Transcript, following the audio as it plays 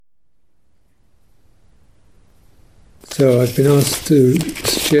So I've been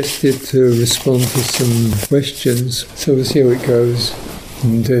suggested to respond to some questions. So we'll see how it goes.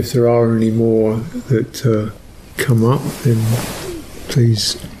 And if there are any more that come up, then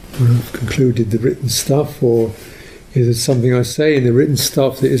please, when I've concluded the written stuff, or is it something I say in the written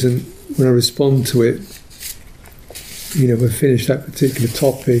stuff that isn't, when I respond to it, we've finished that particular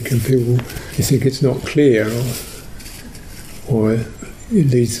topic and people, you think it's not clear, or it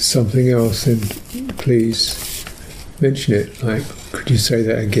leads to something else, then please mention it. Like, could you say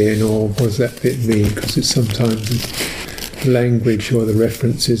that again, or what does that bit mean? Because it's sometimes the language or the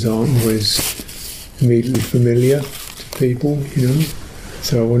references aren't always immediately familiar to people,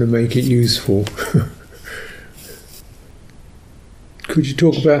 So I want to make it useful. Could you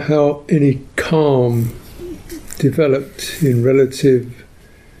talk about how any calm developed in relative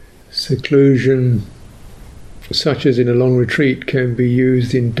seclusion, such as in a long retreat, can be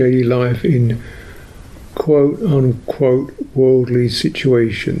used in daily life in quote-unquote worldly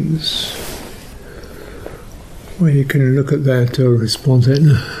situations? Well, you can look at that or respond to it in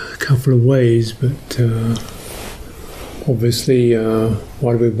a couple of ways, but obviously,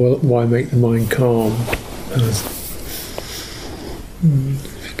 why make the mind calm?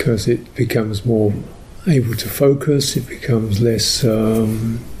 Because it becomes more able to focus, it becomes less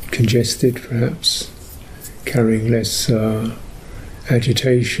congested, perhaps, carrying less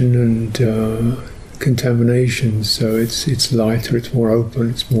agitation and contamination. So it's lighter, it's more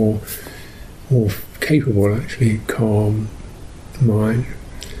open, it's more capable, actually, calm mind.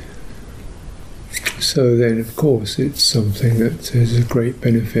 So then, of course, it's something that is a great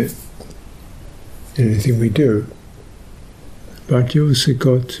benefit in anything we do. But you also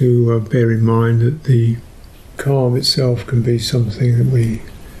got to bear in mind that the calm itself can be something that we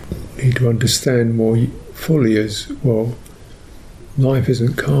need to understand more fully as, well, life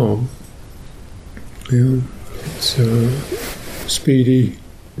isn't calm. It's speedy,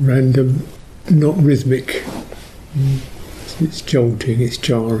 random, not rhythmic. It's jolting, it's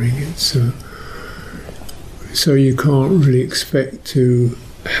jarring, so you can't really expect to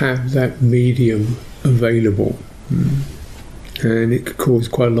have that medium available. And it could cause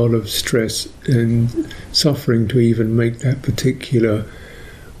quite a lot of stress and suffering to even make that particular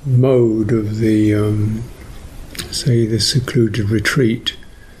mode of the, say, the secluded retreat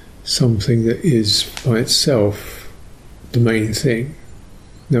something that is by itself the main thing.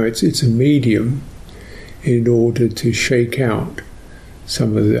 No, it's a medium in order to shake out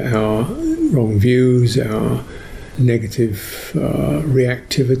some of our wrong views, our negative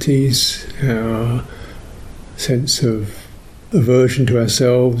reactivivities, our sense of aversion to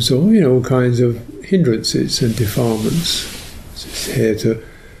ourselves, or all kinds of hindrances and defilements. So it's here to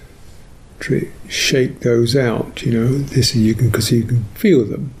shake those out. Because you can feel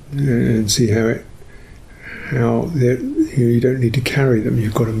them and see how you don't need to carry them.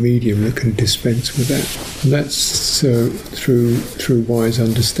 You've got a medium that can dispense with that. And that's through wise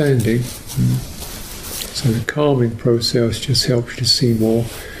understanding. So the calming process just helps you to see more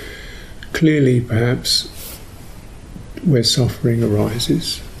clearly, perhaps, where suffering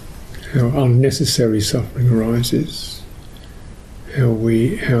arises, how unnecessary suffering arises,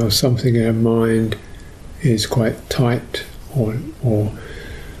 how something in our mind is quite tight or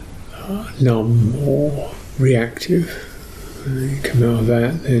numb or reactive. You come out of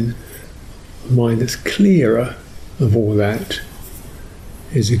that, then a mind that's clearer of all that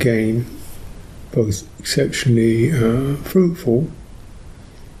is again both exceptionally fruitful,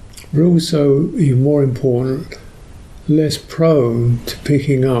 but also, even more important, less prone to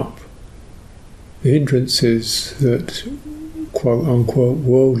picking up the hindrances that quote-unquote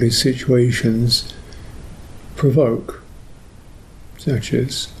worldly situations provoke, such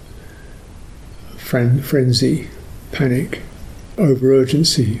as frenzy, panic,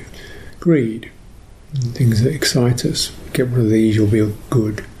 over-urgency, greed, things that excite us. Get one of these, you'll be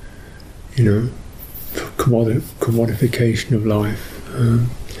good, commodification of life,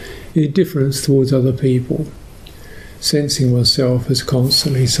 indifference towards other people, sensing oneself as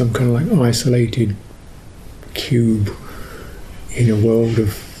constantly some kind of like isolated cube in a world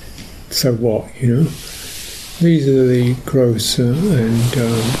of so what, These are the gross and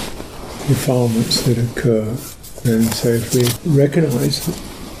defilements that occur. And so if we recognise that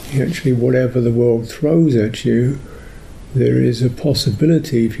actually whatever the world throws at you, there is a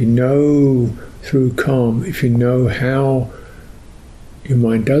possibility, if you know through calm, if you know how your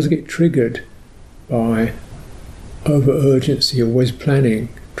mind does get triggered by over-urgency, always planning,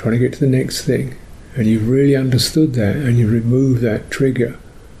 trying to get to the next thing, and you've really understood that and you remove that trigger,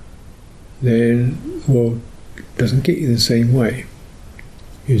 then the world doesn't get you the same way.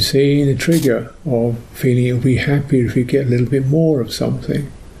 You've seen the trigger of feeling you'll be happier if you get a little bit more of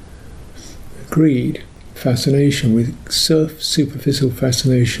something. Greed, fascination with superficial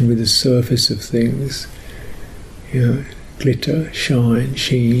fascination with the surface of things. Glitter, shine,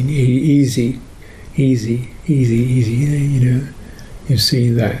 sheen, easy. You've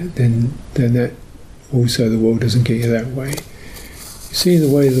seen that. Then that also the world doesn't get you that way. You see the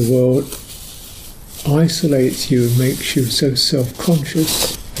way the world isolates you and makes you so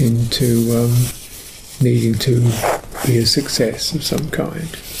self-conscious into needing to be a success of some kind.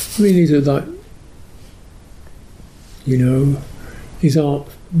 I mean, these are like, these aren't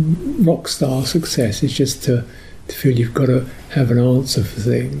rock star success. It's just to feel you've got to have an answer for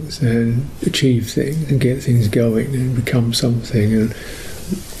things and achieve things and get things going and become something, and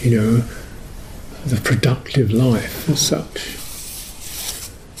the productive life as such.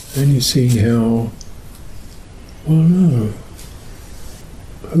 And you've seen how, well, no,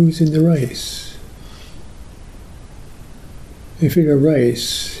 who's in the race? If in a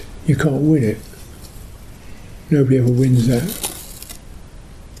race you can't win it, nobody ever wins that.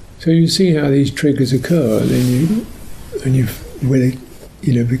 So you see how these triggers occur,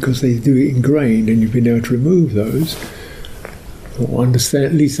 because they do it ingrained, and you've been able to remove those, or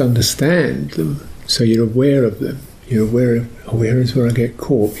at least understand them, so you're aware of them. You're aware of awareness where I get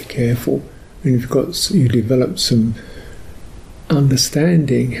caught. Be careful, and you develop some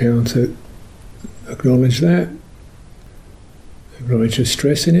understanding how to acknowledge that, acknowledge the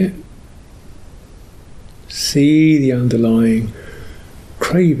stress in it, see the underlying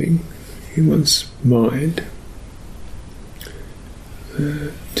craving in one's mind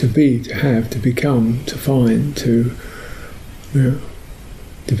to become, to find, to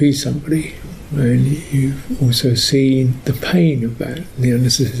be somebody. And you've also seen the pain of that, the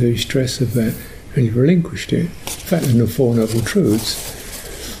unnecessary stress of that, and you've relinquished it. In fact, in the Four Noble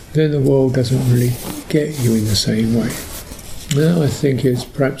Truths, then the world doesn't really get you in the same way. Now I think it's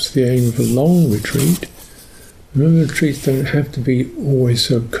perhaps the aim of a long retreat. Remember, retreats don't have to be always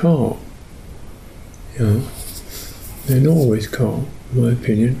so calm. They're not always calm, in my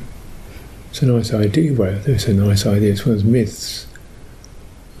opinion. It's a nice idea. Well, it's a nice idea. It's one of those myths.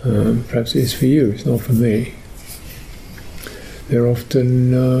 Perhaps it is for you. It's not for me. They're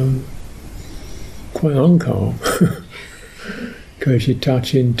often quite uncalm because you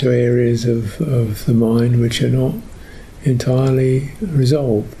touch into areas of the mind which are not entirely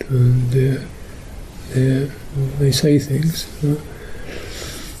resolved, and they say things.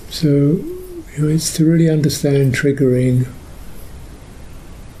 So it's to really understand triggering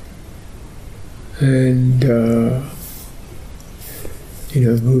and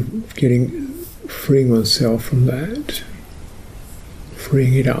freeing oneself from that,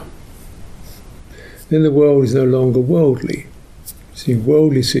 freeing it up. Then the world is no longer worldly. See,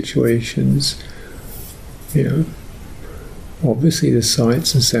 worldly situations, obviously the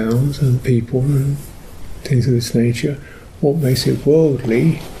sights and sounds and people and things of this nature. What makes it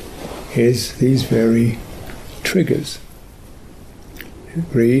worldly is these very triggers.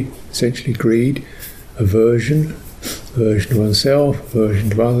 Essentially greed, aversion to oneself, aversion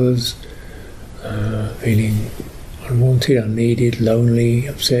to others, feeling unwanted, unneeded, lonely,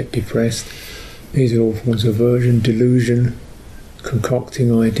 upset, depressed. These are all forms of aversion, delusion,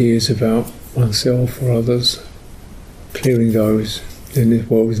 concocting ideas about oneself or others, clearing those. Then this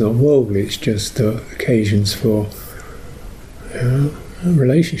world is not worldly, it's just occasions for a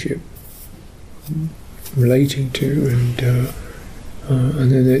relationship, relating to,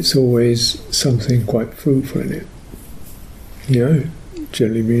 and then it's always something quite fruitful in it.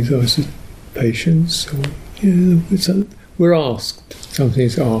 Generally means patience, or we're asked, something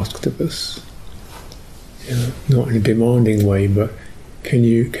is asked of us. Not in a demanding way, but can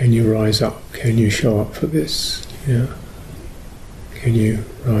you rise up? Can you show up for this? Can you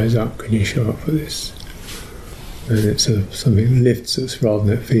rise up? Can you show up for this? And it's something that lifts us rather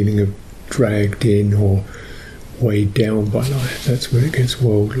than that feeling of dragged in or weighed down by life. That's when it gets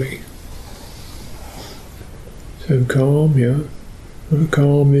worldly. So calm,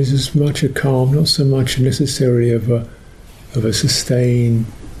 calm is as much a calm, not so much necessarily of a sustained,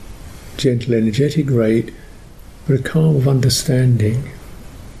 gentle, energetic rate, but a calm of understanding.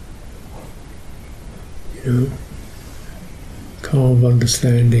 Calm of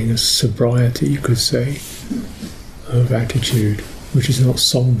understanding, a sobriety, you could say, of attitude, which is not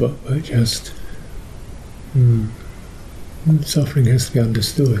somber, but just suffering has to be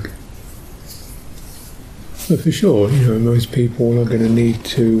understood. But for sure, most people are going to need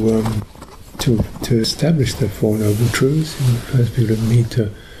to establish the Four Noble Truths. And most people need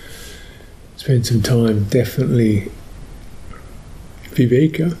to spend some time definitely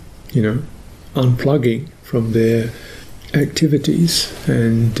viveka, unplugging from their activities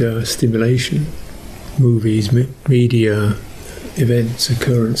and stimulation, movies, media, events,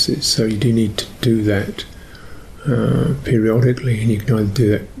 occurrences. So you do need to do that periodically, and you can either do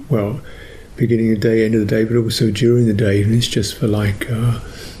that, beginning of the day, end of the day, but also during the day, and it's just for like a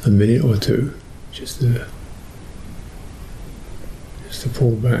minute or two, just to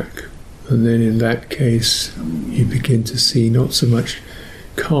pull back. And then in that case, you begin to see not so much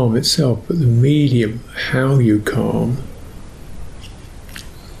calm itself, but the medium, how you calm,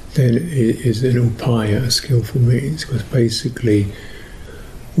 then it is an upaya, a skillful means, because basically,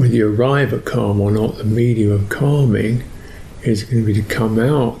 whether you arrive at calm or not, the medium of calming is going to be to come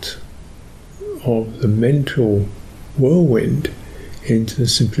out of the mental whirlwind into the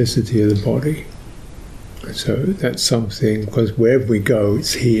simplicity of the body. So that's something, because wherever we go,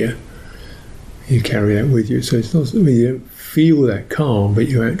 it's here. You carry that with you. So it's not that you don't feel that calm, but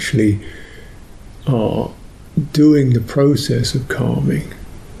you actually are doing the process of calming.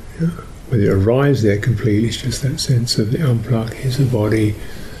 Whether it arrives there completely, it's just that sense of the unplug. Here's the body.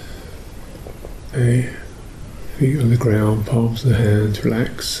 Feet on the ground, palms of the hands,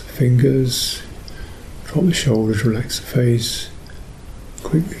 relax fingers, drop the shoulders, relax the face,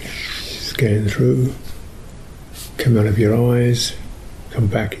 quickly scan through, come out of your eyes, come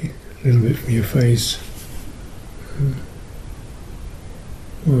back a little bit from your face.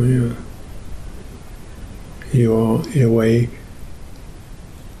 Oh yeah. You are, in a way,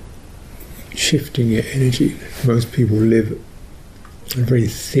 shifting your energy. Most people live at a very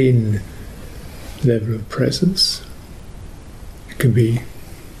thin level of presence. It can be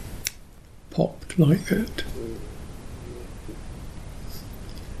popped like that.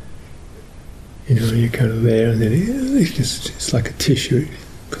 You're kind of there, and then it's like a tissue,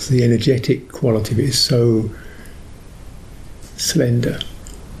 because the energetic quality of it is so slender.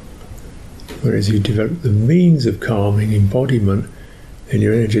 Whereas you develop the means of calming, embodiment, then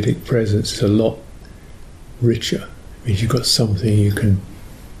your energetic presence is a lot richer. It means you've got something you can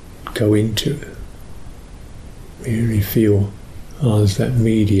go into. You really feel, there's that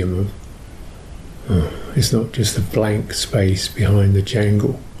medium of, it's not just a blank space behind the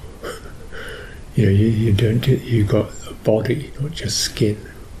jangle. You've got a body, not just skin.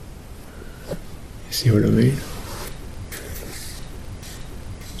 You see what I mean?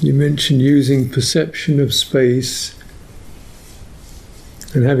 You mentioned using perception of space,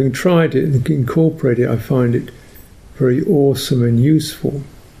 and having tried it and incorporated it, I find it very awesome and useful.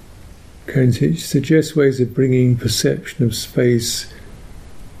 Can you suggest ways of bringing perception of space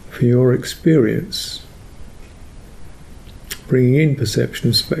for your experience? Bringing in perception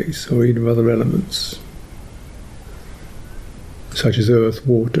of space, or even other elements, such as earth,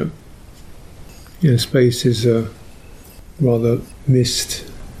 water. Space is a rather mist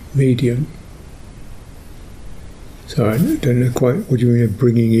medium. So I don't know quite what you mean of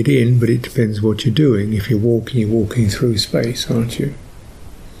bringing it in, but it depends what you're doing. If you're walking through space, aren't you?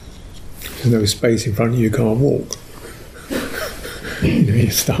 If there's no space in front of you, you can't walk.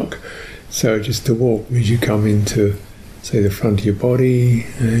 You're stuck. So just to walk means you come into, say, the front of your body,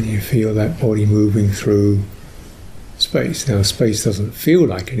 and you feel that body moving through space. Now, space doesn't feel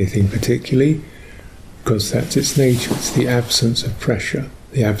like anything particularly, because that's its nature. It's the absence of pressure,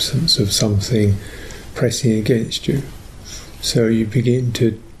 the absence of something pressing against you. So you begin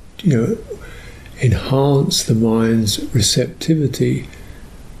to, enhance the mind's receptivity,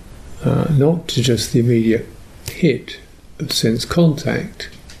 not to just the immediate hit of sense contact,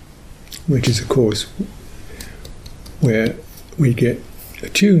 which is, of course, where we get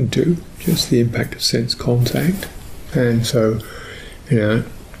attuned to, just the impact of sense contact. And so,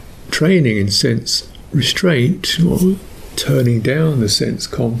 training in sense restraint, or turning down the sense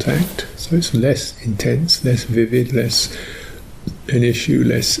contact, so it's less intense, less vivid, less an issue,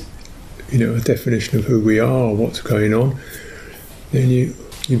 less, a definition of who we are, what's going on, then you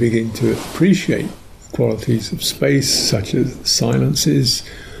begin to appreciate qualities of space, such as silences,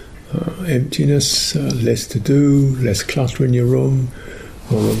 emptiness, less to do, less clutter in your room,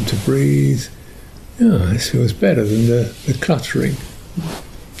 more room to breathe. This feels better than the cluttering,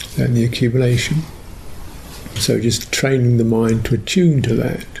 than the accumulation. So just training the mind to attune to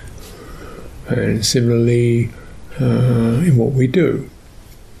that. And similarly, in what we do,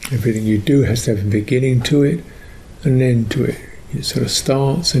 everything you do has to have a beginning to it and an end to it. It sort of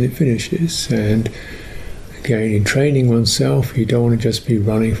starts and it finishes. And again, in training oneself, you don't want to just be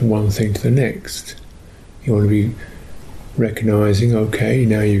running from one thing to the next. You want to be recognizing, okay,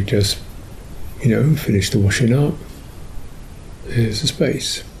 now you've just, finished the washing up. There's the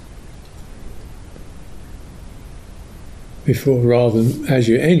space. before, rather than as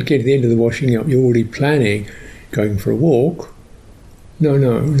you get to the end of the washing up, you're already planning going for a walk. No,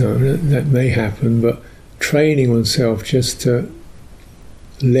 that may happen, but training oneself just to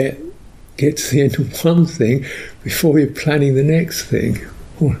get to the end of one thing before you're planning the next thing.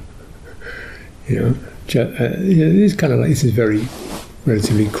 It's kind of like, this is very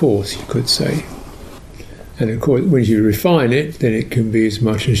relatively coarse, you could say. And of course, when you refine it, then it can be as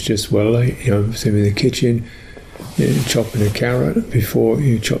much as just, same in the kitchen, chopping a carrot before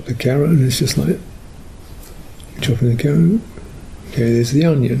you chop the carrot, and it's just like chopping the carrot. Okay, there's the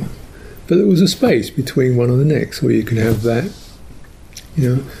onion. But there was a space between one and the next where you can have that.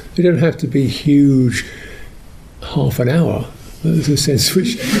 They don't have to be huge, half an hour. There's a sense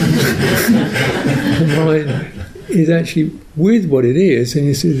which the mind is actually with what it is, and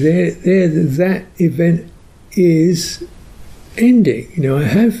you see that event is ending. I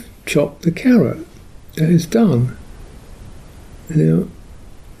have chopped the carrot. That is done.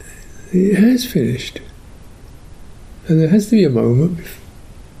 It has finished. And there has to be a moment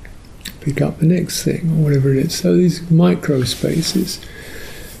pick up the next thing or whatever it is. So these micro spaces,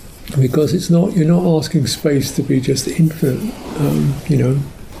 because you're not asking space to be just infinite,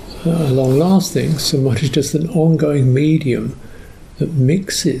 long lasting, so much as just an ongoing medium that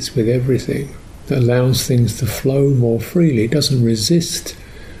mixes with everything, that allows things to flow more freely. It doesn't resist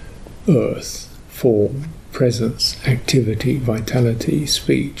earth, form, presence, activity, vitality,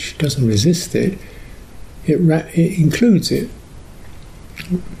 speech. It doesn't resist it. It includes it.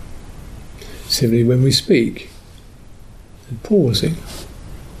 Similarly, when we speak, and pausing,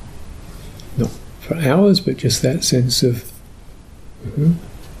 not for hours, but just that sense of,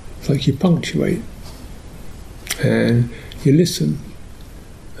 it's like you punctuate and you listen.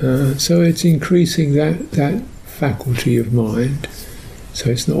 So it's increasing that faculty of mind. So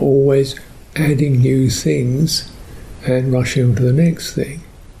it's not always adding new things and rushing on to the next thing.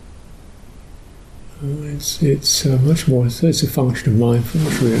 It's much more. So it's a function of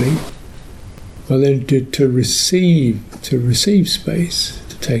mindfulness, really. But then to receive space,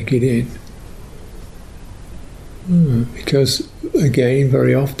 to take it in, because again,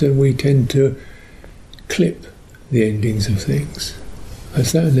 very often we tend to clip the endings of things.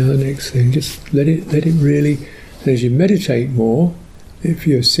 That's that. Now the next thing, just let it really. And as you meditate more, if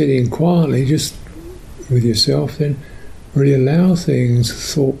you're sitting quietly, just with yourself, then really allow things,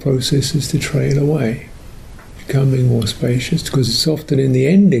 thought processes to trail away, becoming more spacious, because it's often in the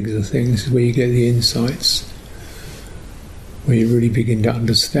endings of things where you get the insights, where you really begin to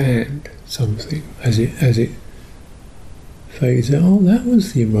understand something as it fades out. Oh, that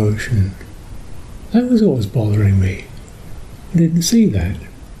was the emotion. That was what was bothering me. I didn't see that.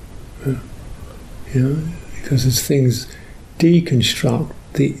 Because as things deconstruct,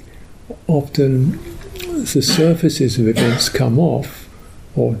 often the surfaces of events come off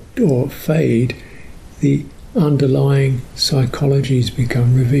or fade, the underlying psychologies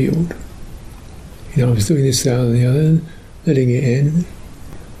become revealed. I was doing this, that, and the other, letting it in.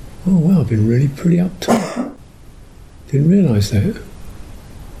 Oh wow, I've been really pretty uptight. Didn't realise that.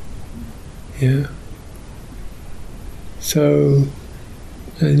 Yeah. So,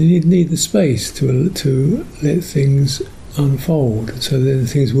 and you need the space to let things unfold, so then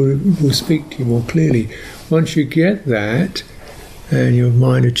things will speak to you more clearly. Once you get that, and your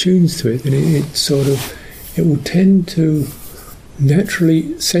mind attunes to it, then it will tend to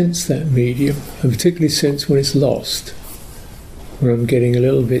naturally sense that medium, and particularly sense when it's lost, when I'm getting a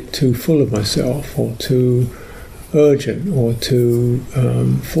little bit too full of myself, or too urgent, or too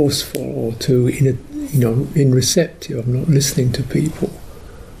forceful, or too receptive. I'm not listening to people.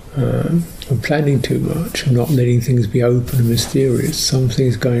 I'm planning too much. I'm not letting things be open and mysterious.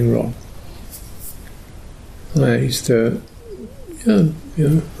 Something's going wrong. I used to,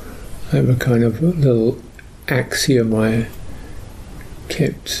 have a kind of a little axiom I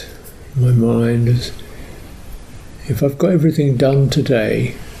kept in my mind as, if I've got everything done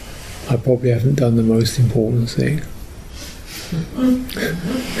today, I probably haven't done the most important thing.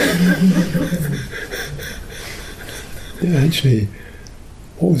 Actually,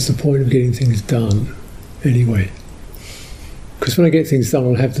 what was the point of getting things done anyway? Because when I get things done,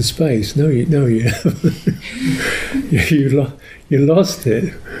 I'll have the space. No, you haven't. you lost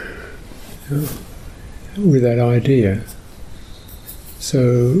it with that idea.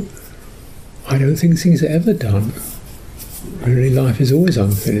 So I don't think things are ever done. Really, life is always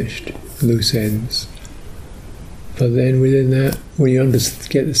unfinished, loose ends. But then within that, when you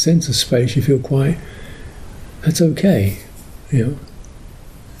get the sense of space, you feel quite, that's okay.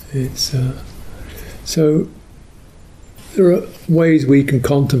 It's so there are ways we can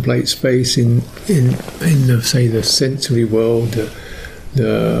contemplate space in say, the sensory world,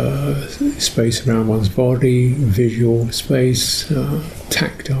 the space around one's body, visual space,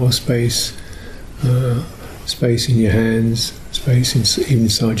 tactile space, space in your hands, space even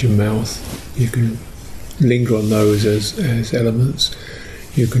inside your mouth. You can linger on those as elements.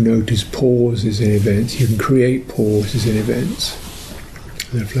 You can notice pauses in events. You can create pauses in events,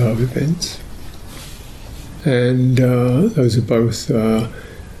 the flow of events. And those are both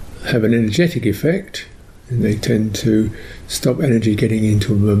have an energetic effect, and they tend to stop energy getting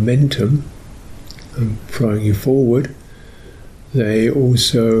into a momentum and throwing you forward. They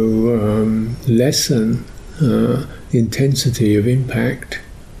also lessen the intensity of impact,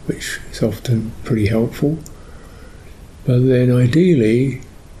 which is often pretty helpful. But then ideally,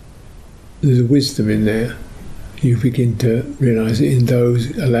 there's a wisdom in there. You begin to realise that in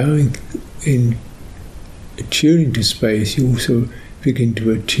those in attuning to space, you also begin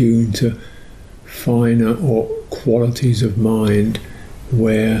to attune to finer or qualities of mind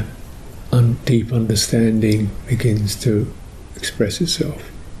where deep understanding begins to express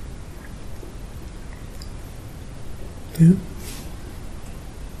itself. Yeah.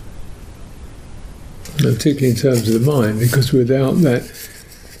 And particularly in terms of the mind, because without that,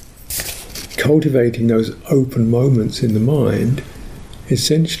 cultivating those open moments in the mind,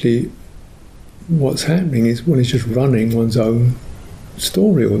 essentially what's happening is one is just running one's own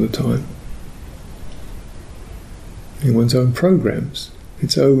story all the time, in one's own programs.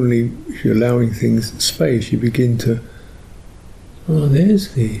 It's only if you're allowing things space, you begin to,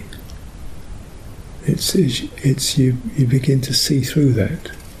 you begin to see through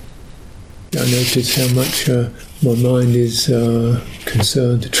that. I notice how much my mind is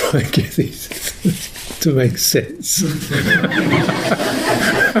concerned to try and get these to make sense.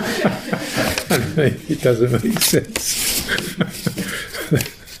 And maybe it doesn't make sense.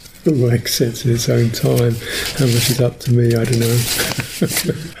 It will make sense in its own time. How much is up to me, I don't know.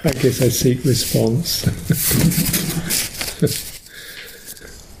 I guess I seek response.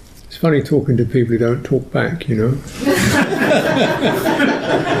 It's funny talking to people who don't talk back, you know.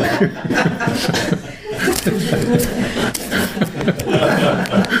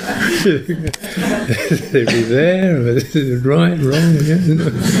 They'll be there, or this is right, wrong, yeah.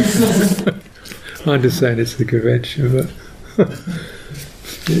 I understand it's the convention, but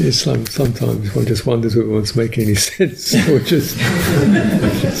it's sometimes one just wonders whether one's making any sense or just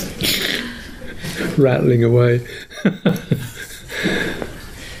rattling away.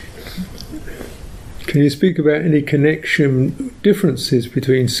 Can you speak about any differences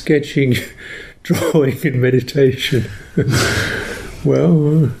between sketching, drawing and meditation?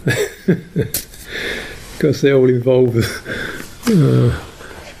 Well, because they all involve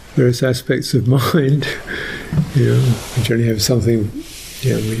various aspects of mind. You know, we generally have something,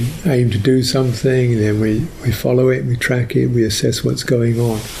 you know, we aim to do something, and then we follow it, we track it, we assess what's going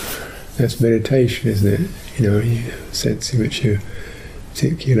on. That's meditation, isn't it? You know, you have a sense in which your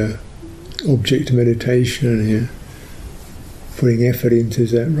particular object of meditation, and you're putting effort into,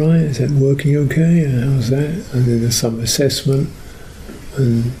 is that right? Is that working okay? How's that? And then there's some assessment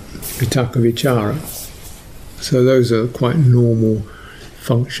and vitaka vichara. So those are quite normal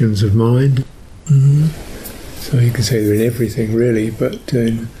functions of mind. Mm-hmm. So you can say they're in everything really, but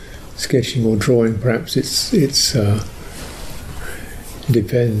in sketching or drawing, perhaps it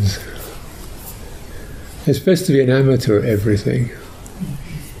depends. It's best to be an amateur at everything,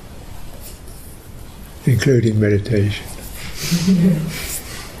 including meditation.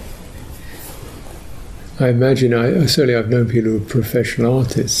 I imagine, certainly I've known people who are professional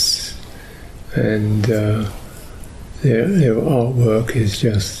artists, and their artwork is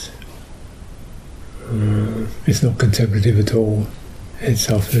just, it's not contemplative at all. It's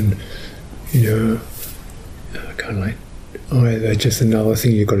often, you know, kind of like either just another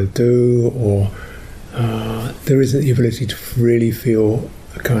thing you've got to do, or there isn't the ability to really feel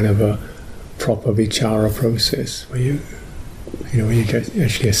a kind of a proper vichara process where where you're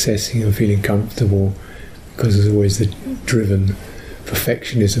actually assessing and feeling comfortable, because there's always the driven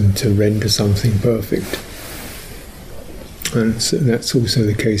perfectionism to render something perfect. And so that's also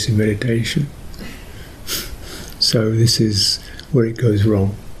the case in meditation. So this is where it goes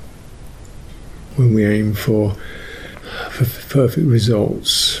wrong, when we aim for perfect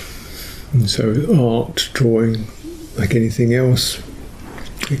results. And so art, drawing, like anything else,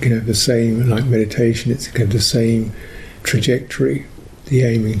 it can have the same, like meditation, it can have the same trajectory, the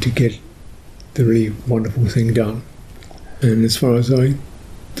aiming to get the really wonderful thing done. And as far as I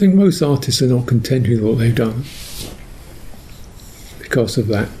think, most artists are not content with what they've done because of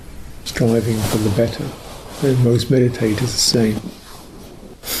that striving for the better. and most meditators the same.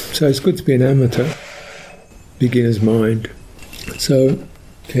 So it's good to be an amateur, beginner's mind. So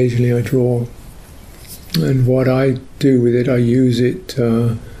occasionally I draw, and what I do with it, I use it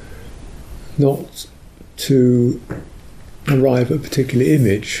not to arrive at a particular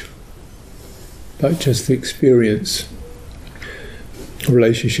image, but just to experience a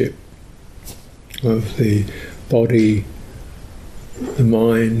relationship of the body, the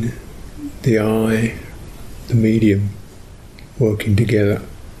mind, the eye, the medium working together.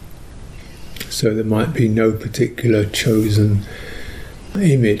 So there might be no particular chosen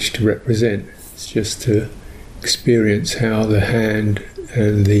image to represent. It's just to experience how the hand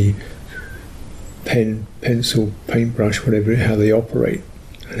and the pen, pencil, paintbrush, whatever, how they operate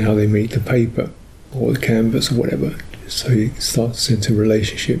and how they meet the paper or the canvas or whatever. So you start to sense a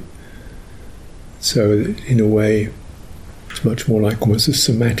relationship. So that in a way, it's much more like almost a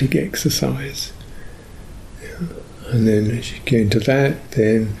somatic exercise. Yeah. And then as you get into that,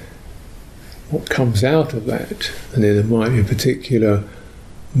 then what comes out of that, and then there might be a particular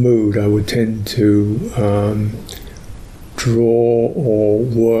mood. I would tend to draw or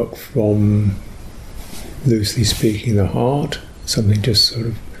work from, loosely speaking, the heart, something just sort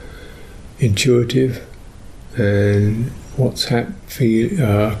of intuitive, and what's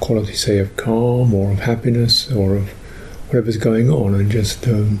quality, say, of calm or of happiness or of whatever's going on, and just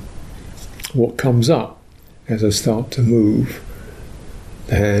what comes up as I start to move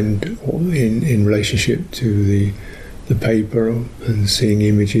the hand in relationship to the paper, and seeing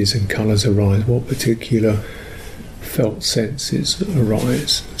images and colours arise, what particular felt senses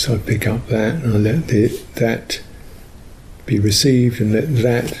arise. So I pick up that and I let that be received, and let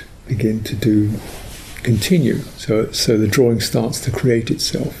that begin to continue. So the drawing starts to create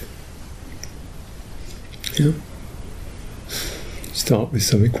itself. Yeah. Start with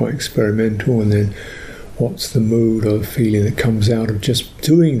something quite experimental, and then what's the mood or the feeling that comes out of just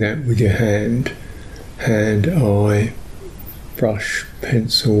doing that with your hand, eye, brush,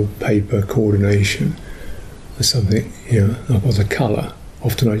 pencil, paper coordination. There's something, like with a colour.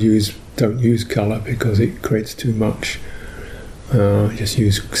 Often I don't use colour because it creates too much. Just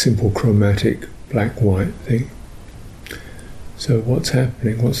use simple chromatic black-white thing. So what's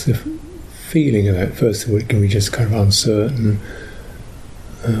happening? What's the feeling of that? First of all, it can be just kind of uncertain,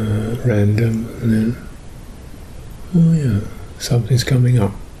 random, and then, oh yeah, something's coming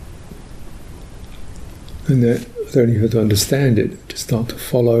up. And that, I don't even have to understand it, just start to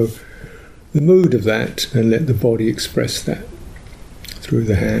follow the mood of that and let the body express that through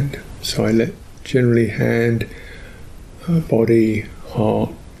the hand. So I let generally hand, body,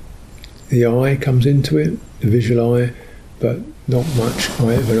 heart, the eye comes into it, the visual eye, but not much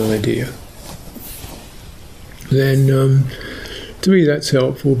I have an idea. Then to me that's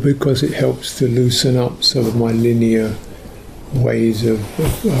helpful because it helps to loosen up some of my linear ways of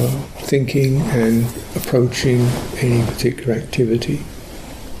thinking and approaching any particular activity.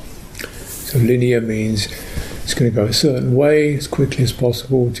 So linear means it's going to go a certain way as quickly as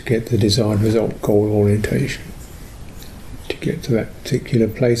possible to get the desired result, goal orientation, to get to that particular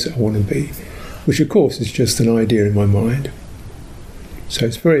place that I want to be, which of course is just an idea in my mind. So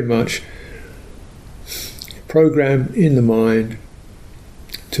it's very much a program in the mind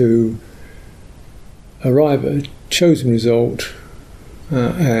to arrive at a chosen result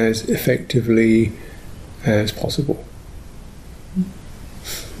as effectively as possible.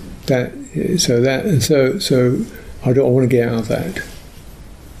 So I don't want to get out of that,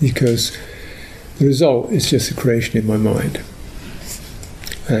 because the result is just a creation in my mind.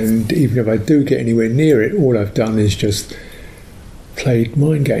 And even if I do get anywhere near it, all I've done is just played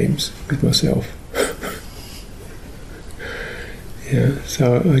mind games with myself.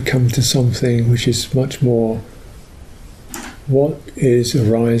 So I come to something which is much more what is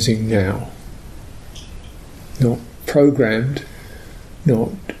arising now, not programmed, not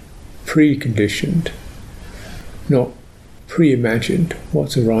preconditioned, not pre-imagined.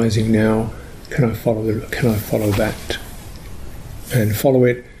 What's arising now? Can I follow that, and follow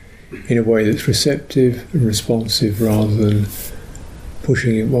it in a way that's receptive and responsive, rather than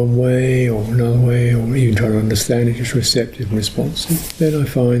pushing it one way or another way, or even trying to understand it, just receptive and responsive. Then I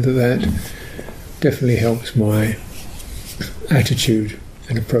find that definitely helps my attitude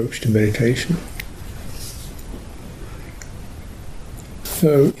and approach to meditation.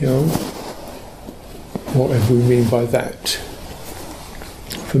 So, whatever we mean by that.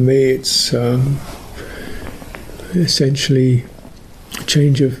 For me, it's essentially a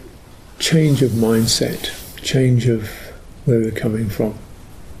change of mindset, change of where we're coming from.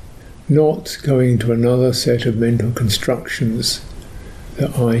 Not going to another set of mental constructions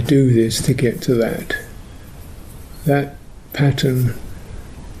that I do this to get to that. that pattern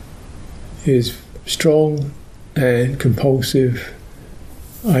is strong and compulsive,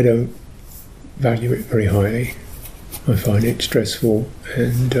 I don't value it very highly. I find it stressful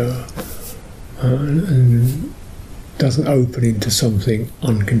and doesn't open into something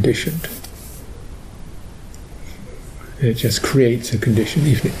unconditioned. It just creates a condition,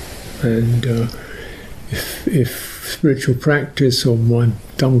 even. And if spiritual practice or my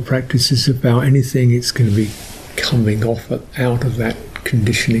Dhamma practice is about anything, it's going to be coming out of that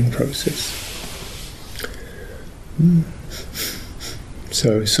conditioning process.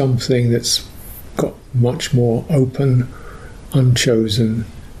 So something that's got much more open, unchosen,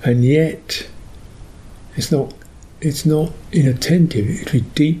 and yet it's not inattentive. It's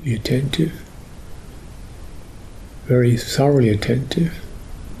deeply attentive, very thoroughly attentive.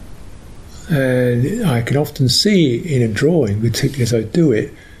 And I can often see in a drawing, particularly as I do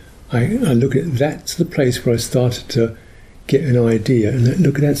it, I look at that's the place where I started to get an idea, and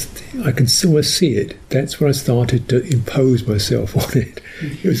look at that. I can almost see it. That's where I started to impose myself on it.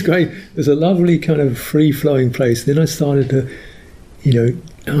 It was great. There's a lovely kind of free-flowing place. Then I started to,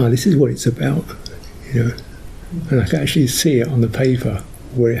 this is what it's about, and I can actually see it on the paper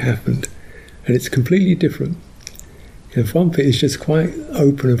where it happened, and it's completely different. If one bit is just quite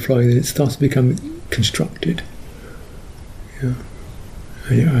open and flowing, then it starts to become constructed.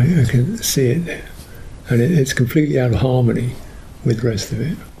 I can see it there. And it's completely out of harmony with the rest of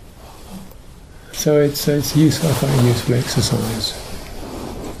it. So it's useful. I find it a useful exercise.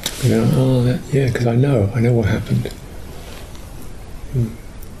 Because I know what happened.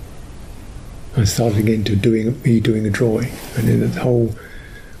 I started again to doing a drawing, and then the whole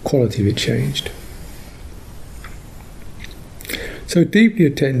quality of it changed. So deeply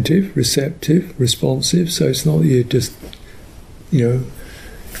attentive, receptive, responsive. So it's not that you're just,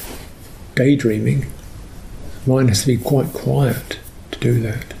 daydreaming. Mind has to be quite quiet to do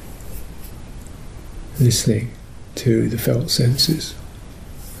that. Listening to the felt senses,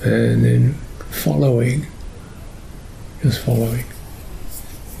 and then following, just following.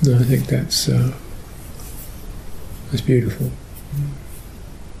 And I think that's beautiful.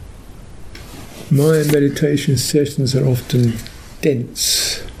 My meditation sessions are often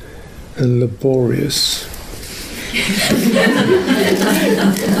dense and laborious.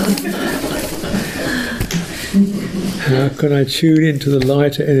 How can I tune into the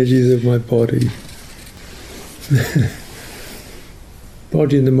lighter energies of my body?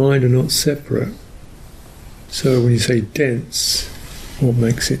 Body and the mind are not separate. So when you say dense, what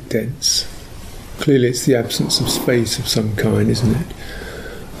makes it dense? Clearly it's the absence of space of some kind, isn't it?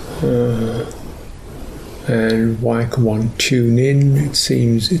 And why can one tune in? It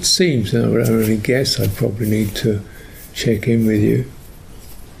seems, and I would only guess, I'd probably need to check in with you.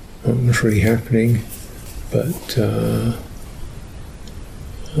 What's really happening? But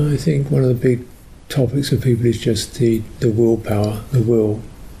I think one of the big topics for people is just the willpower, the will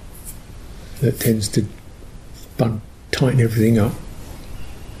that tends to tighten everything up.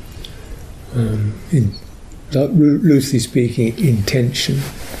 Loosely speaking, intention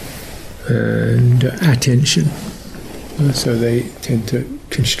and attention. So they tend to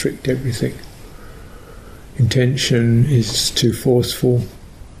constrict everything. Intention is too forceful,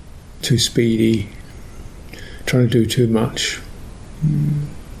 too speedy, trying to do too much,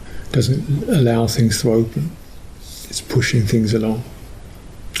 doesn't allow things to open, it's pushing things along.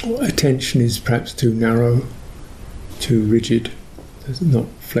 Attention is perhaps too narrow, too rigid, not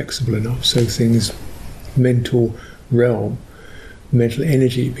flexible enough, so things, mental realm, mental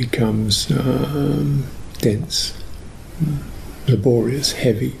energy becomes dense, laborious,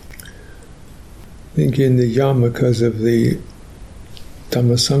 heavy. I think in the Yamakas of the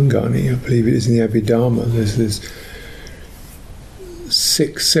Dhammasangani, I believe it is in the Abhidharma, there's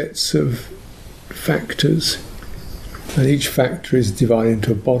 6 sets of factors, and each factor is divided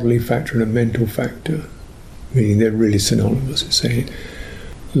into a bodily factor and a mental factor, meaning they're really synonymous. It's saying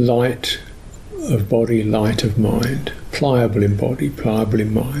light of body, light of mind, pliable in body, pliable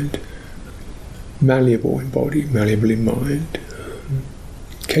in mind, malleable in body, malleable in mind,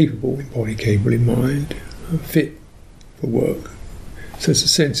 capable in body, capable in mind, fit for work. So it's a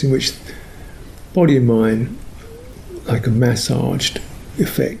sense in which body and mind, like a massaged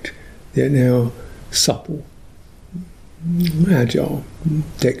effect, they're now supple, agile,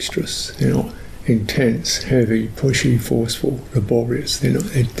 dexterous. They're not intense, heavy, pushy, forceful, laborious.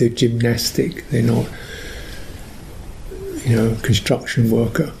 They're gymnastic. They're not, construction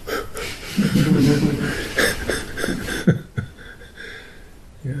worker.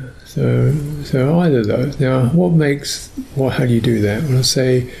 Yeah. So either of those. Now, how do you do that? When I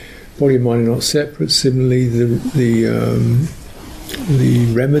say body and mind are not separate. Similarly, the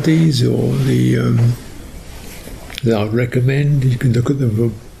remedies or that I would recommend, you can look at them from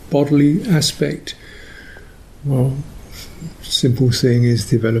a bodily aspect. Well, simple things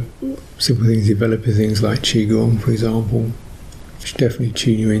developing things like Qigong, for example, which definitely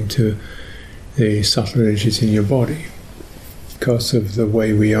tune you into the subtle energies in your body. Because of the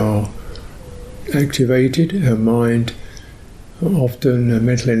way we are activated, our mind, often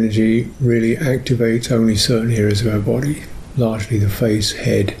mental energy really activates only certain areas of our body, largely the face,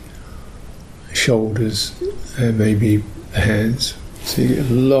 head, shoulders, and maybe the hands. So you get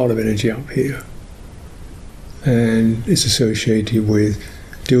a lot of energy up here. And it's associated with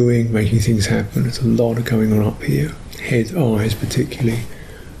doing, making things happen. There's a lot of going on up here. Head, eyes particularly.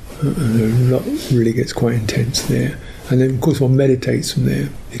 And a lot really gets quite intense there. And then of course one meditates from there,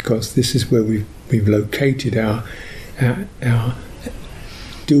 because this is where we've located our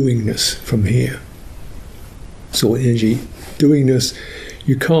doingness from here. So energy, doingness,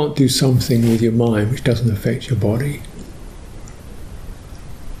 you can't do something with your mind which doesn't affect your body.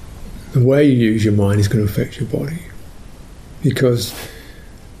 The way you use your mind is going to affect your body, because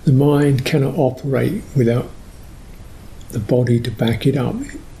the mind cannot operate without the body to back it up.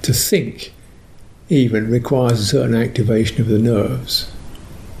 To think even requires a certain activation of the nerves,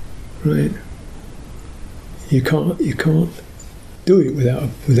 right? You can't do it without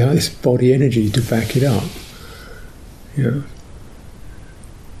this body energy to back it up.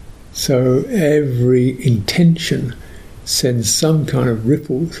 So every intention sends some kind of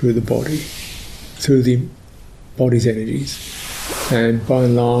ripple through the body, through the body's energies. And by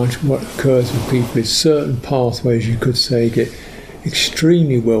and large, what occurs with people is certain pathways, you could say, get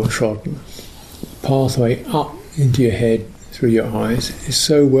extremely well trodden. Pathway up into your head through your eyes is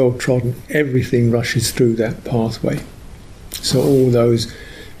so well trodden, everything rushes through that pathway. So all those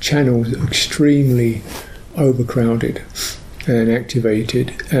channels are extremely overcrowded and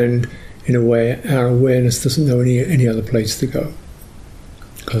activated, and in a way our awareness doesn't know any other place to go,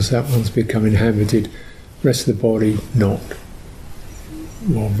 because that one's become inhabited, the rest of the body not,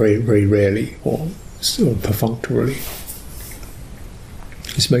 well, very, very rarely or perfunctorily.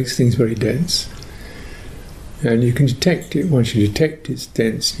 This makes things very dense, and you can detect it. Once you detect it's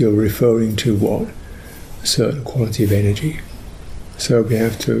dense, you're referring to what? A certain quality of energy. So we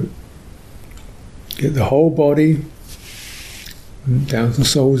have to get the whole body down to the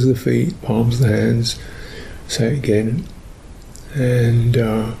soles of the feet, palms of the hands, say it again, and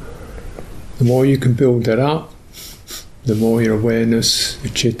the more you can build that up, the more your awareness, the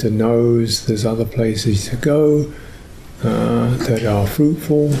chitta knows there's other places to go that are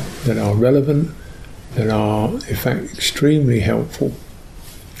fruitful, that are relevant, that are in fact extremely helpful,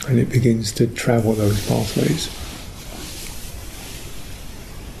 and it begins to travel those pathways.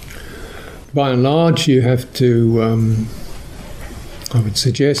 By and large, you have to, I would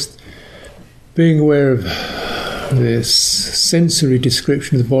suggest, being aware of this sensory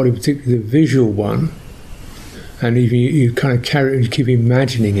description of the body, particularly the visual one, and even you kind of carry it, you keep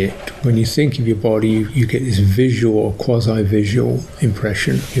imagining it. When you think of your body, you get this visual or quasi-visual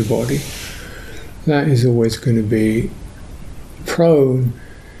impression of your body. That is always going to be prone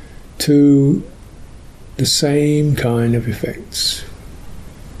to the same kind of effects.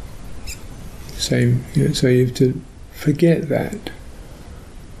 Same, so you have to forget that.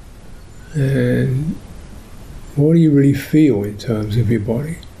 And what do you really feel in terms of your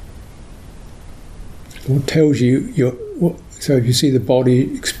body? What tells you so if you see the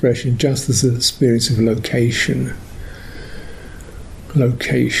body expression just as an experience of location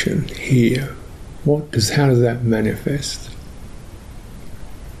here, how does that manifest?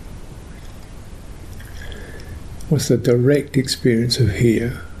 What's the direct experience of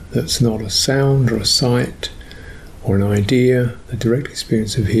here that's not a sound or a sight or an idea? The direct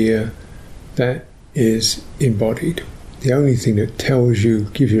experience of here, that is embodied. The only thing that gives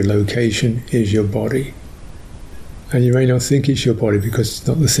you a location is your body. And you may not think it's your body because it's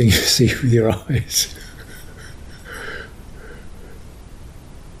not the thing you see with your eyes.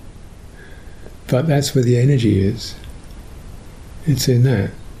 But that's where the energy is. It's in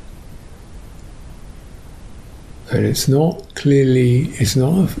that. And it's not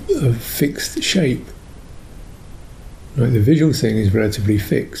a fixed shape. Like the visual thing is relatively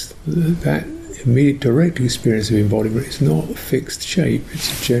fixed. That immediate direct experience of embodiment is not a fixed shape.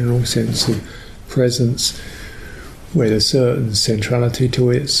 It's a general sense of presence with a certain centrality to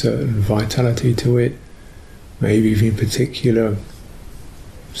it, certain vitality to it. Maybe even in particular,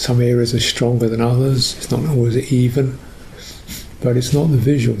 some areas are stronger than others. It's not always even, but it's not the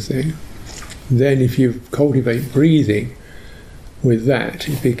visual thing. Then if you cultivate breathing, with that,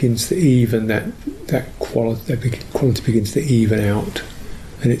 it begins to even that quality begins to even out,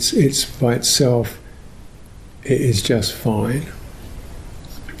 and it's by itself, it is just fine.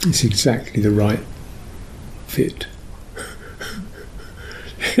 It's exactly the right fit.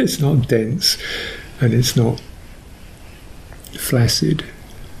 It's not dense and it's not flaccid.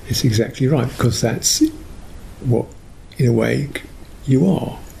 It's exactly right, because that's what, in a way, you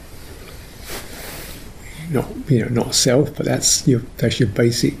are. Not self, but that's your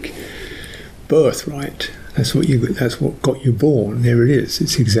basic birthright. That's what got you born. There it is.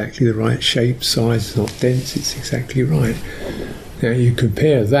 It's exactly the right shape, size. It's not dense. It's exactly right. Now you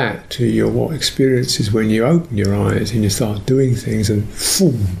compare that to your experiences when you open your eyes and you start doing things, and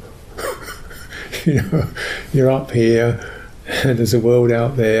boom, you're up here, and there's a world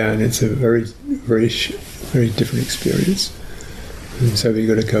out there, and it's a very, very, very different experience. And so you've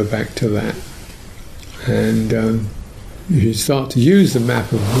got to go back to that. And if you start to use the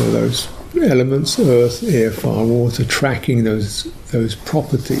map of those elements, earth, air, fire, water, tracking those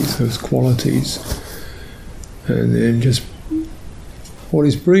properties, those qualities, and then just what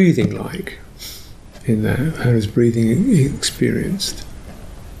is breathing like in that? How is breathing experienced?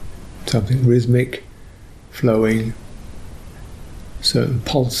 Something rhythmic, flowing, certain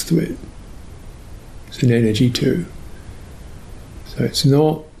pulse to it. It's an energy too. So it's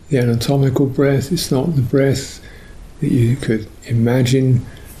not the anatomical breath, it's not the breath that you could imagine.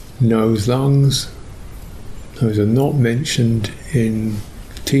 Nose, lungs, those are not mentioned in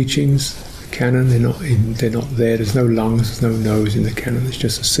teachings, the canon. They're not there. There's no lungs, there's no nose in the canon. There's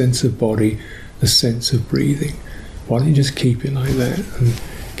just a sense of body, a sense of breathing. Why don't you just keep it like that and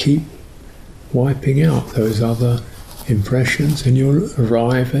keep wiping out those other impressions, and you'll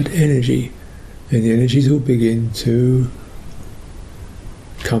arrive at energy, and the energies will begin to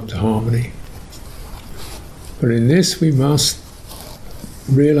come to harmony. But in this we must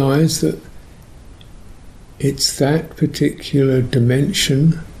realize that it's that particular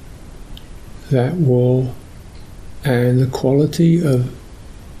dimension that will, and the quality of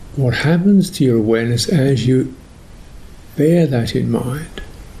what happens to your awareness as you bear that in mind,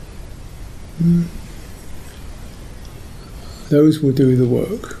 those will do the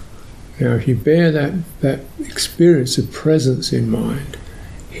work. Now if you bear that experience of presence in mind,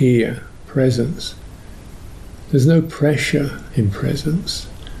 here, presence, there's no pressure in presence.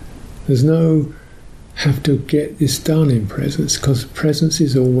 There's no have to get this done in presence, because presence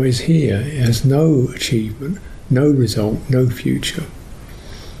is always here. It has no achievement, no result, no future.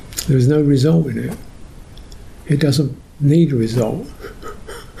 There's no result in it. It doesn't need a result.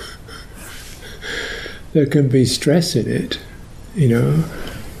 There can be stress in it,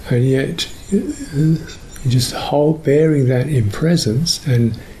 and yet you just bearing that in presence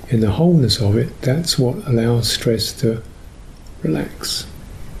and in the wholeness of it, that's what allows stress to relax.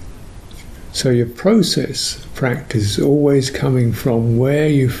 So your process practice is always coming from where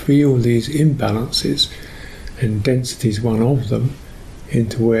you feel these imbalances, and density is one of them,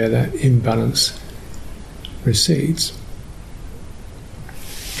 into where that imbalance recedes.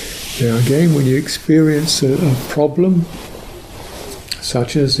 Now again, when you experience a problem,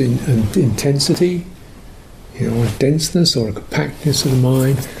 such as intensity, a denseness or a compactness of the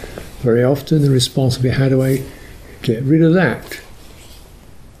mind, very often the response will be, how do I get rid of that?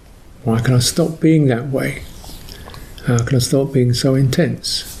 Why can I stop being that way? How can I stop being so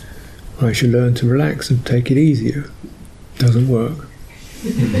intense? I should learn to relax and take it easier. Doesn't work.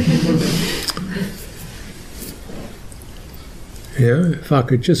 If I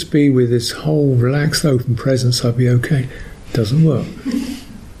could just be with this whole relaxed open presence, I'd be okay. Doesn't work.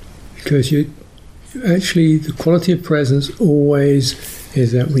 Because actually the quality of presence always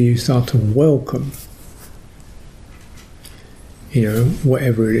is that when you start to welcome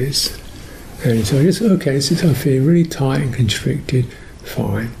whatever it is, and so just since I feel really tight and constricted,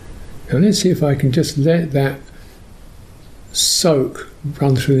 fine. Now let's see if I can just let that soak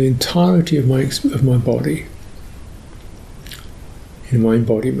run through the entirety of my body, in my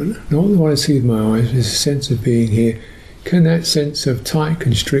embodiment. Not what I see with my eyes, there's a sense of being here. Can that sense of tight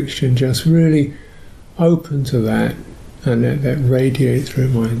constriction just really open to that, and let that radiate through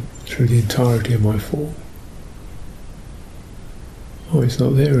the entirety of my form? Oh, it's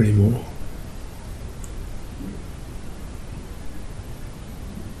not there anymore.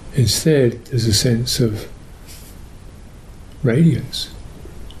 Instead, there's a sense of radiance.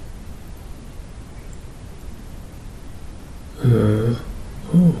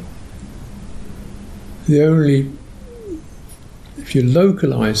 If you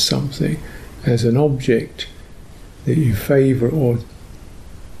localize something as an object that you favour or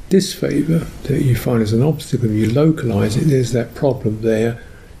disfavour that you find as an obstacle, you localise it, there's that problem there,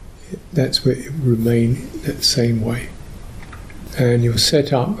 that's where it will remain that same way. And you'll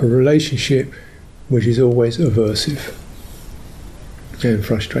set up a relationship which is always aversive and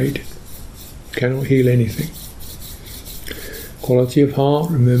frustrated. Cannot heal anything. Quality of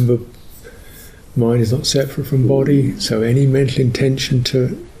heart, remember, mind is not separate from body, so any mental intention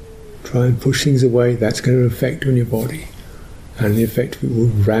to try and push things away, that's going to affect on your body. And the effect of it will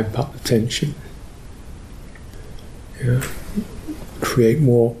ramp up the tension. Create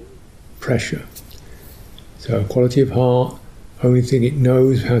more pressure. So quality of heart, only thing it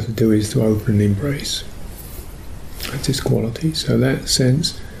knows how to do is to open and embrace. That's its quality. So that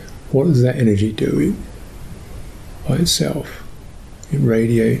sense, what does that energy do? It, by itself, it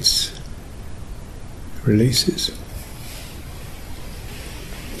radiates, releases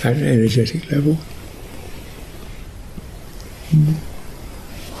at an energetic level.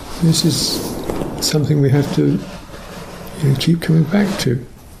 This is something we have to keep coming back to,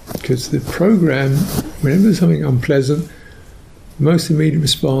 because the program, whenever there's something unpleasant, most immediate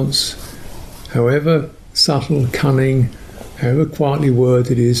response, however subtle, cunning, however quietly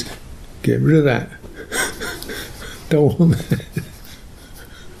worded it is, get rid of that. Don't want that.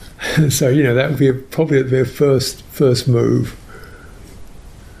 So that would be probably a first move.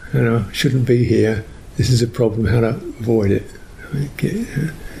 Shouldn't be here. This is a problem. How to avoid it?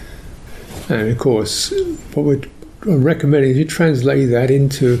 And of course, what I'm recommending is you translate that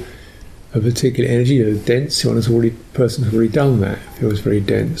into a particular energy, a dense one. Person's already done that. It feels very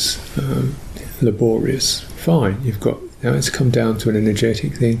dense, laborious. Fine. Now it's come down to an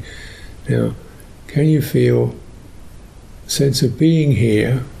energetic thing. Now, can you feel a sense of being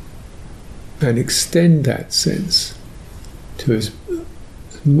here and extend that sense to as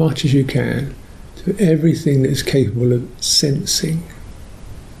much as you can, to everything that is capable of sensing,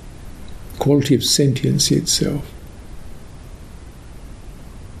 quality of sentiency itself.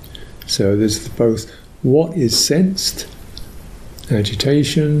 So there's both what is sensed,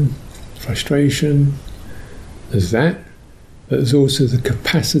 agitation, frustration, there's that, but there's also the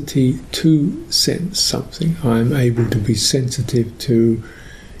capacity to sense something. I'm able to be sensitive to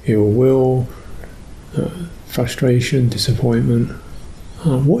ill will, frustration, disappointment.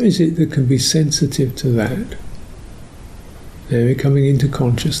 What is it that can be sensitive to that? Now we're coming into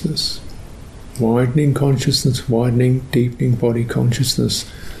consciousness, widening consciousness, widening, deepening body consciousness.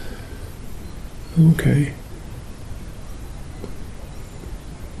 Okay.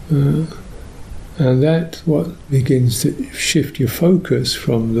 And that's what begins to shift your focus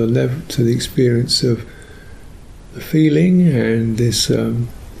from the level to the experience of the feeling and this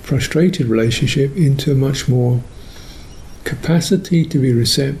frustrated relationship into a much more capacity to be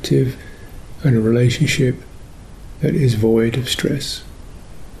receptive and a relationship that is void of stress.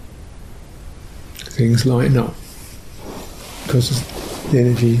 Things lighten up because the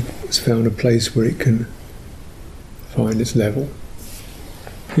energy has found a place where it can find its level.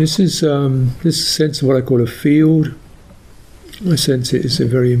 This is this sense of what I call a field. I sense it is a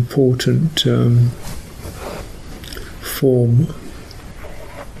very important form.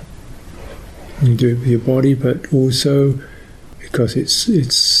 You do it with your body, but also because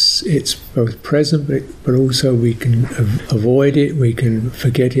it's both present, but also we can avoid it, we can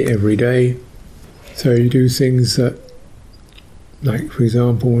forget it every day. So you do things that, like for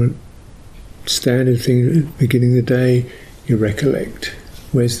example, standard thing at the beginning of the day, you recollect.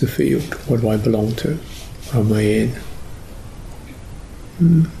 Where's the field? What do I belong to? What am I in?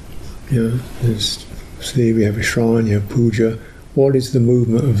 See, we have a shrine, you have puja. What is the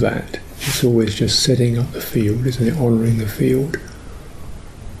movement of that? It's always just setting up the field, isn't it? Honouring the field.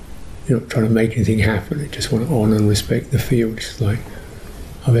 You're not trying to make anything happen. You just want to honour and respect the field. It's like,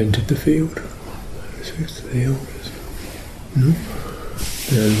 I've entered the field. Respect the field. And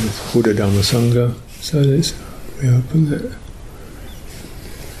it's Buddha, Dhamma, Sangha. So we open that.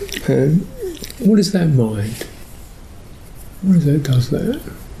 And what is that mind? What is that does that?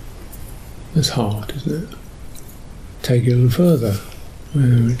 That's hard, isn't it? Take it a little further.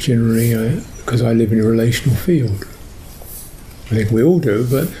 Generally, because I live in a relational field. I think we all do,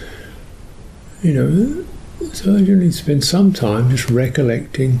 but so I generally spend some time just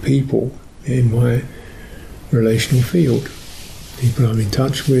recollecting people in my relational field. People I'm in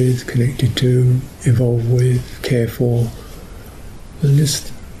touch with, connected to, involved with, care for. And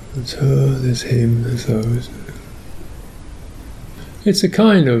just, there's her, there's him, there's those. It's a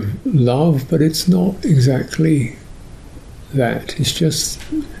kind of love, but it's not exactly that. It's just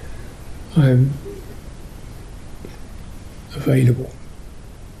I'm available.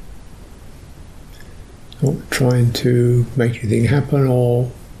 Not trying to make anything happen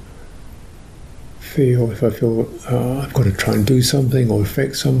or feel, I've got to try and do something or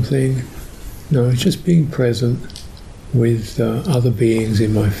affect something. No, it's just being present with other beings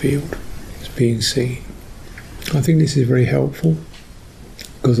in my field. It's being seen. I think this is very helpful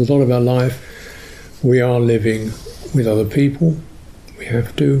because a lot of our life we are living with other people. We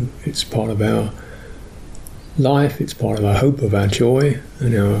have to. It's part of our life. It's part of our hope, of our joy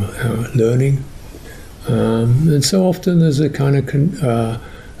and our learning. And so often there's a kind of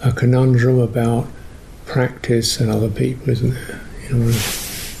a conundrum about practice and other people, isn't there? You know,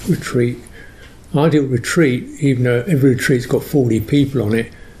 retreat. Ideal retreat, even though every retreat's got 40 people on it,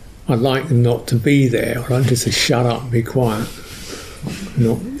 I'd like them not to be there. I'd like just to shut up and be quiet.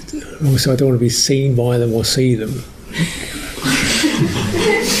 Also, I don't want to be seen by them or see them.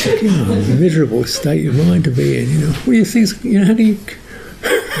 You know, a miserable state of mind to be in. You know, what do you think? You know, how do you?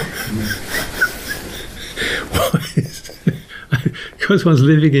 Because one's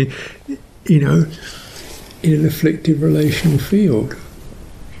living in, you know, in an afflictive relational field.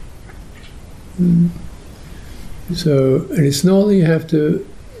 So, and it's not that you have to,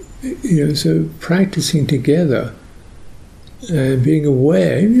 you know, so practicing together and being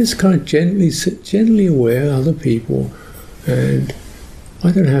aware, just kind of gently aware of other people, and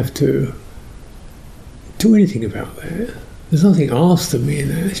I don't have to do anything about that. There's nothing asked of me in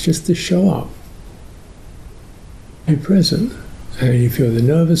that. It's just to show up, be present, and you feel the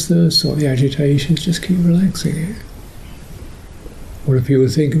nervousness or the agitations, just keep relaxing it. What do people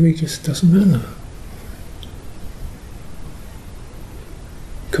think of me? Just doesn't matter.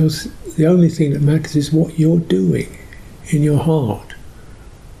 Because the only thing that matters is what you're doing in your heart.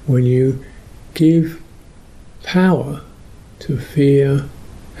 When you give power to fear,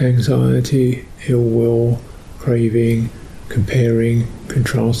 anxiety, ill will, craving, comparing,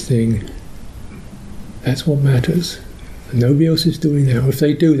 contrasting, that's what matters. And nobody else is doing that. If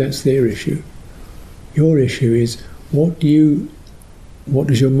they do, that's their issue. Your issue is what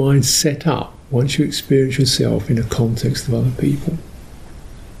does your mind set up once you experience yourself in a context of other people?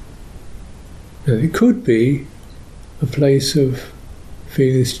 Now, it could be a place of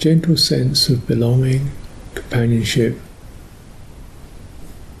feeling this gentle sense of belonging, companionship.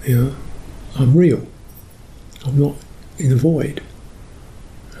 You know, I'm real. I'm not in the void.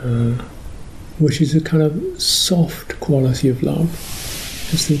 Which is a kind of soft quality of love.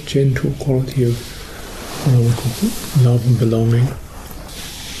 Just a gentle quality of what I would call love and belonging.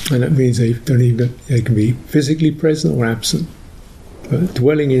 And that means they can be physically present or absent. But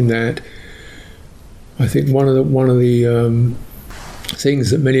dwelling in that, I think one of the things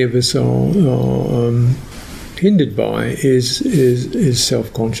that many of us are hindered by is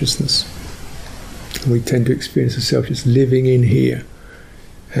self-consciousness. We tend to experience the self just living in here,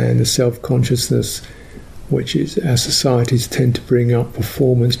 and the self-consciousness, which is our societies tend to bring up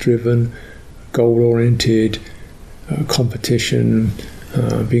performance-driven, goal-oriented, competition,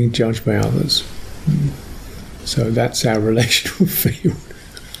 being judged by others. So that's our relational field.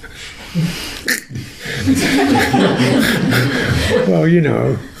 Well, you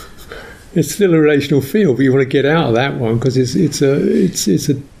know, it's still a relational field, but you want to get out of that one because it's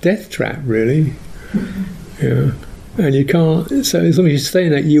a death trap, really. Yeah, and you can't. So as long as you stay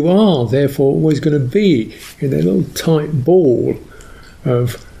in that, you are therefore always going to be in that little tight ball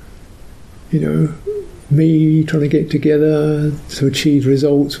of, you know, me trying to get together to achieve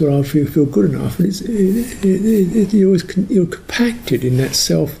results where I feel good enough, and you're compacted in that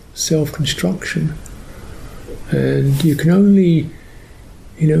self construction, and you can only,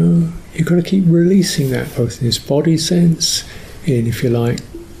 you know, you've got to keep releasing that, both in this body sense, in, if you like,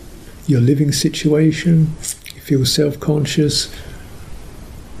 your living situation. You feel self-conscious.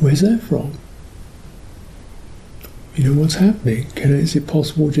 Where's that from? You know, what's happening? Is it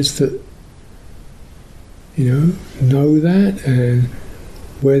possible just to, you know that and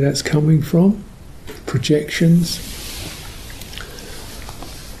where that's coming from? Projections.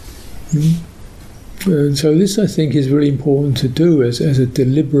 And so this, I think, is really important to do as a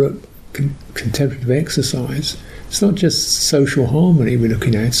deliberate contemplative exercise. It's not just social harmony we're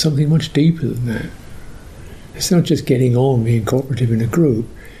looking at, it's something much deeper than that. It's not just getting on, being cooperative in a group.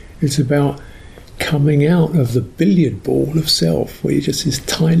 It's about coming out of the billiard ball of self, where you're just this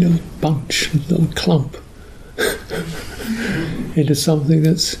tiny little bunch, little clump, into something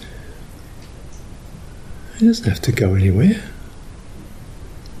that's, it doesn't have to go anywhere.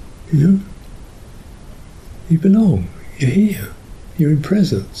 You know? You belong, you're here, you're in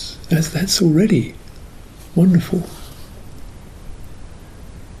presence. That's already wonderful.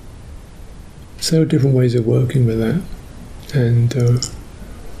 So different ways of working with that, and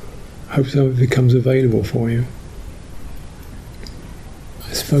I hope some of it becomes available for you.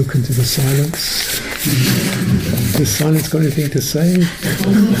 I've spoken to the silence. Has silence got anything to say?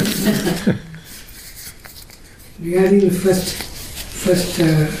 Regarding the first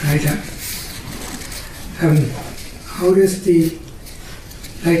writer, how does the,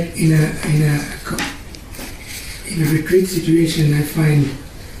 like in a retreat situation, I find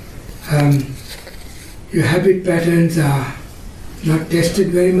your habit patterns are not tested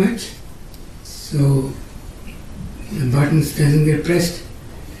very much, so the buttons doesn't get pressed,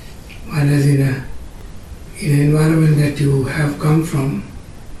 whereas in an environment that you have come from,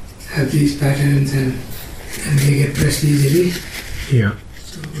 have these patterns and they get pressed easily. Yeah.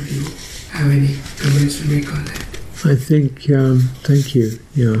 So do you have any comments to make on that? I think, thank you.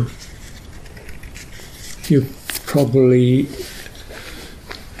 Yeah. You're probably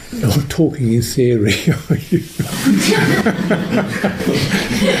not talking in theory, are you?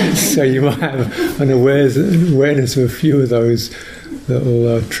 So you might have an awareness of a few of those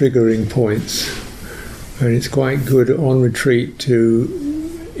little triggering points. And it's quite good on retreat to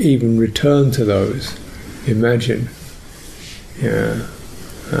even return to those. Imagine the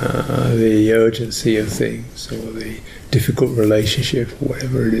urgency of things, or the difficult relationship, or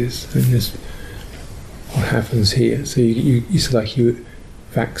whatever it is, and just what happens here. So it's like you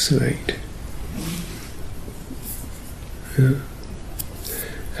vaccinate,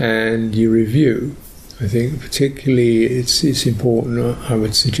 and you review. I think particularly it's important, I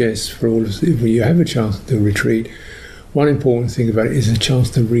would suggest for all of us, if you have a chance to retreat, one important thing about it is a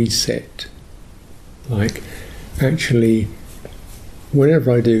chance to reset. Like, actually, whenever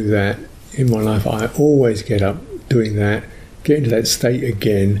I do that in my life, I always get up doing that, get into that state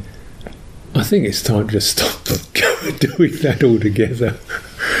again. I think it's time to just stop doing that altogether.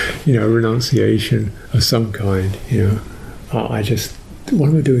 Renunciation of some kind. What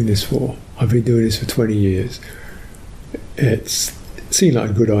am I doing this for? I've been doing this for 20 years. It seemed like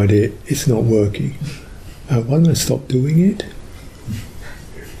a good idea. It's not working. Why don't I stop doing it?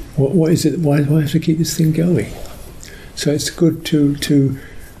 What is it? Why do I have to keep this thing going? So it's good to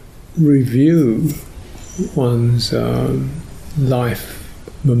review one's life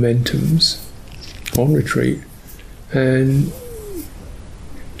momentums on retreat and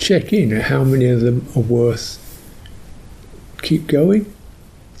check in how many of them are worth keep going.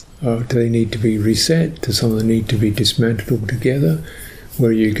 Do they need to be reset? Do some of them need to be dismantled altogether? Where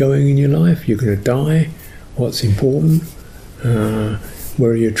are you going in your life? You're going to die. What's important?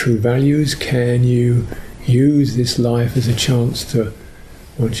 Where are your true values? Can you use this life as a chance to,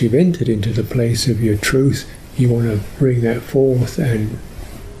 once you've entered into the place of your truth, you want to bring that forth and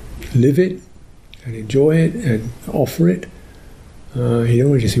live it and enjoy it and offer it. You don't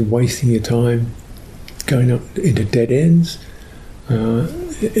want to just be wasting your time going up into dead ends.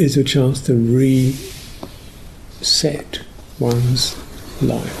 It's a chance to reset one's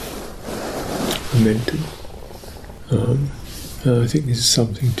life momentum. I think this is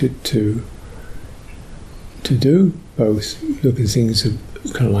something to do, both look at things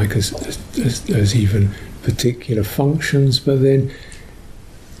kind of like as even particular functions, but then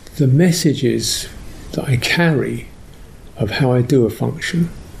the messages that I carry of how I do a function,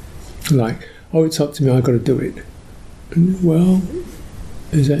 like, oh, it's up to me, I've got to do it. Well,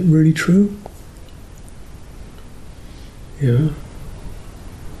 is that really true? How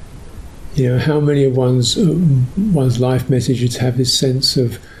many of one's life messages have this sense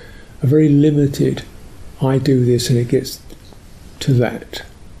of a very limited, I do this and it gets to that,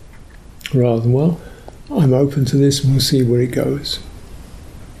 rather than, well, I'm open to this and we'll see where it goes.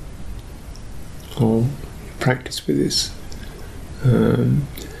 I'll practice with this.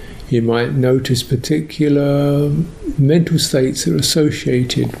 You might notice particular mental states that are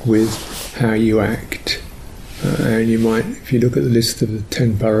associated with how you act. And you might, if you look at the list of the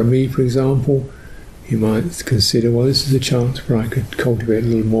 10 parami, for example, you might consider, well, this is a chance where I could cultivate a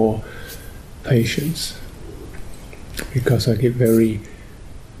little more patience, because I get very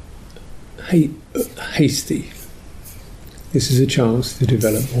hasty. This is a chance to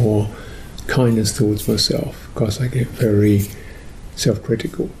develop more kindness towards myself, because I get very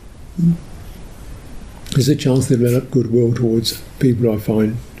self-critical. There's a chance to develop goodwill towards people I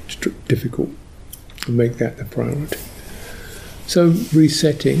find difficult, and make that the priority. So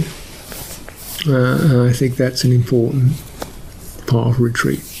resetting, I think that's an important part of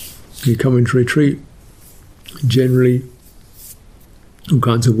retreat. You come into retreat, generally all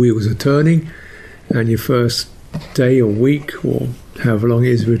kinds of wheels are turning, and your first day or week or however long it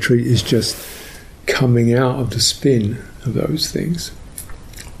is retreat is just coming out of the spin of those things.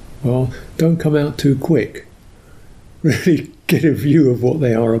 Well, don't come out too quick. Really get a view of what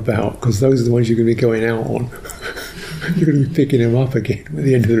they are about, because those are the ones you're going to be going out on. You're going to be picking them up again at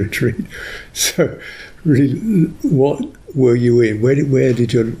the end of the retreat. So, really, what were you in? Where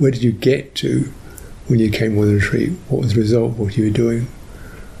did you get to when you came on the retreat? What was the result of what you were doing?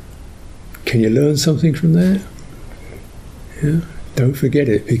 Can you learn something from that? Yeah. Don't forget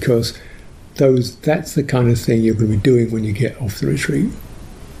it, because that's the kind of thing you're going to be doing when you get off the retreat.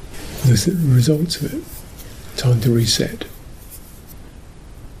 Those are the results of it. Time to reset.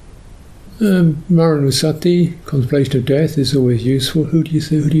 Maranusati, contemplation of death, is always useful. Who do you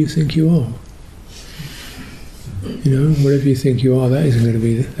think you are? You know, whatever you think you are, that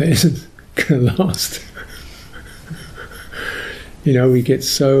isn't going to last. You know, we get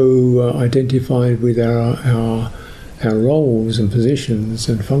so identified with our roles and positions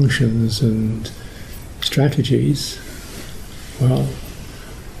and functions and strategies. Well,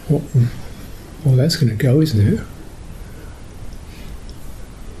 that's going to go, isn't it?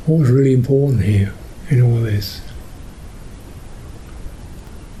 What was really important here in all this?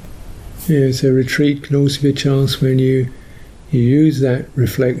 Yeah, so retreat can also be a chance when you use that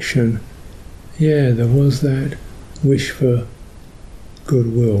reflection. Yeah, there was that wish for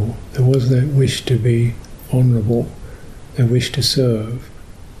goodwill. There was that wish to be honourable. That wish to serve.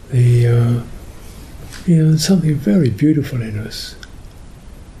 There's something very beautiful in us.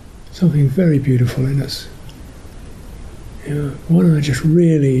 Something very beautiful in us. Why don't I just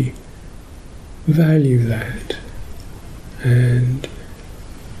really value that? And,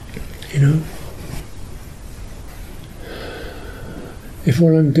 if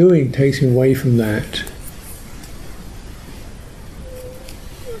what I'm doing takes me away from that,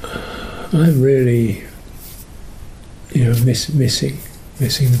 I'm really, missing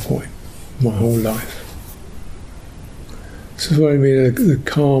the point my whole life. This is what I mean, the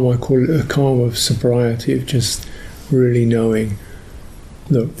calm, I call it a calm of sobriety, of just really knowing,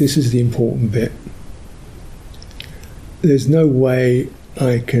 look, this is the important bit. There's no way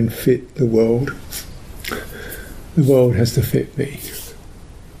I can fit the world. The world has to fit me.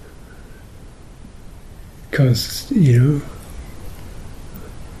 Because,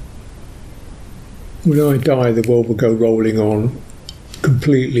 when I die, the world will go rolling on,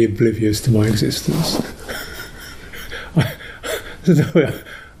 completely oblivious to my existence.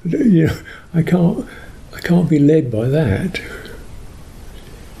 I can't be led by that.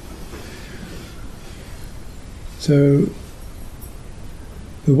 So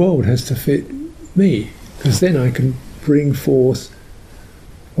the world has to fit me, because then I can bring forth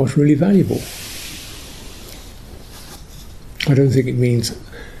what's really valuable. I don't think it means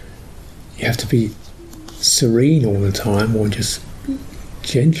you have to be serene all the time, or just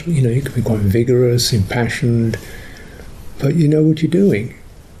gentle. You can be quite vigorous, impassioned, but you know what you're doing,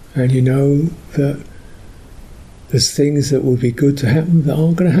 and you know that there's things that would be good to happen that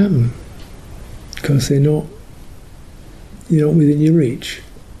aren't going to happen because they're not within your reach.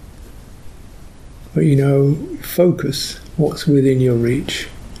 But focus what's within your reach,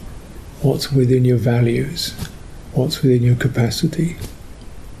 what's within your values, what's within your capacity,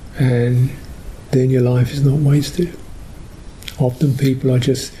 and then your life is not wasted. Often people are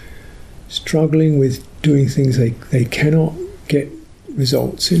just struggling with doing things they cannot get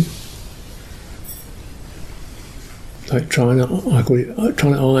results in. Like trying to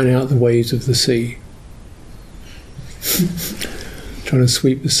iron out the waves of the sea. Trying to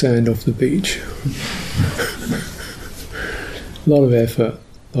sweep the sand off the beach. A lot of effort,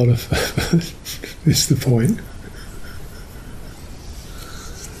 is the point.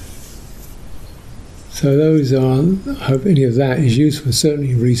 So I hope any of that is useful,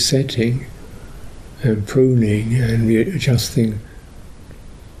 certainly resetting and pruning and readjusting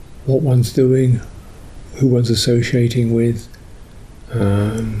what one's doing, who one's associating with,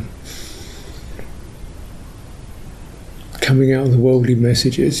 coming out of the worldly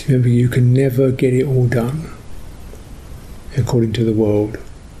messages. Remember, you can never get it all done according to the world.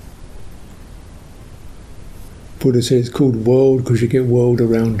 Buddha said it's called world because you get whirled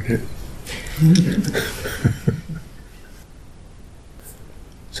around in it.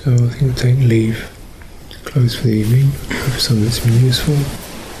 So I think we'll take leave, close for the evening. Hope something that's been useful.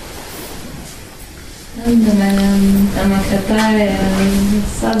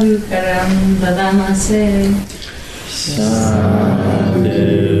 Sadhu karam vadamase. Sadhu,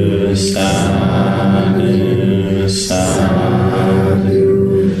 sadhu, sadhu.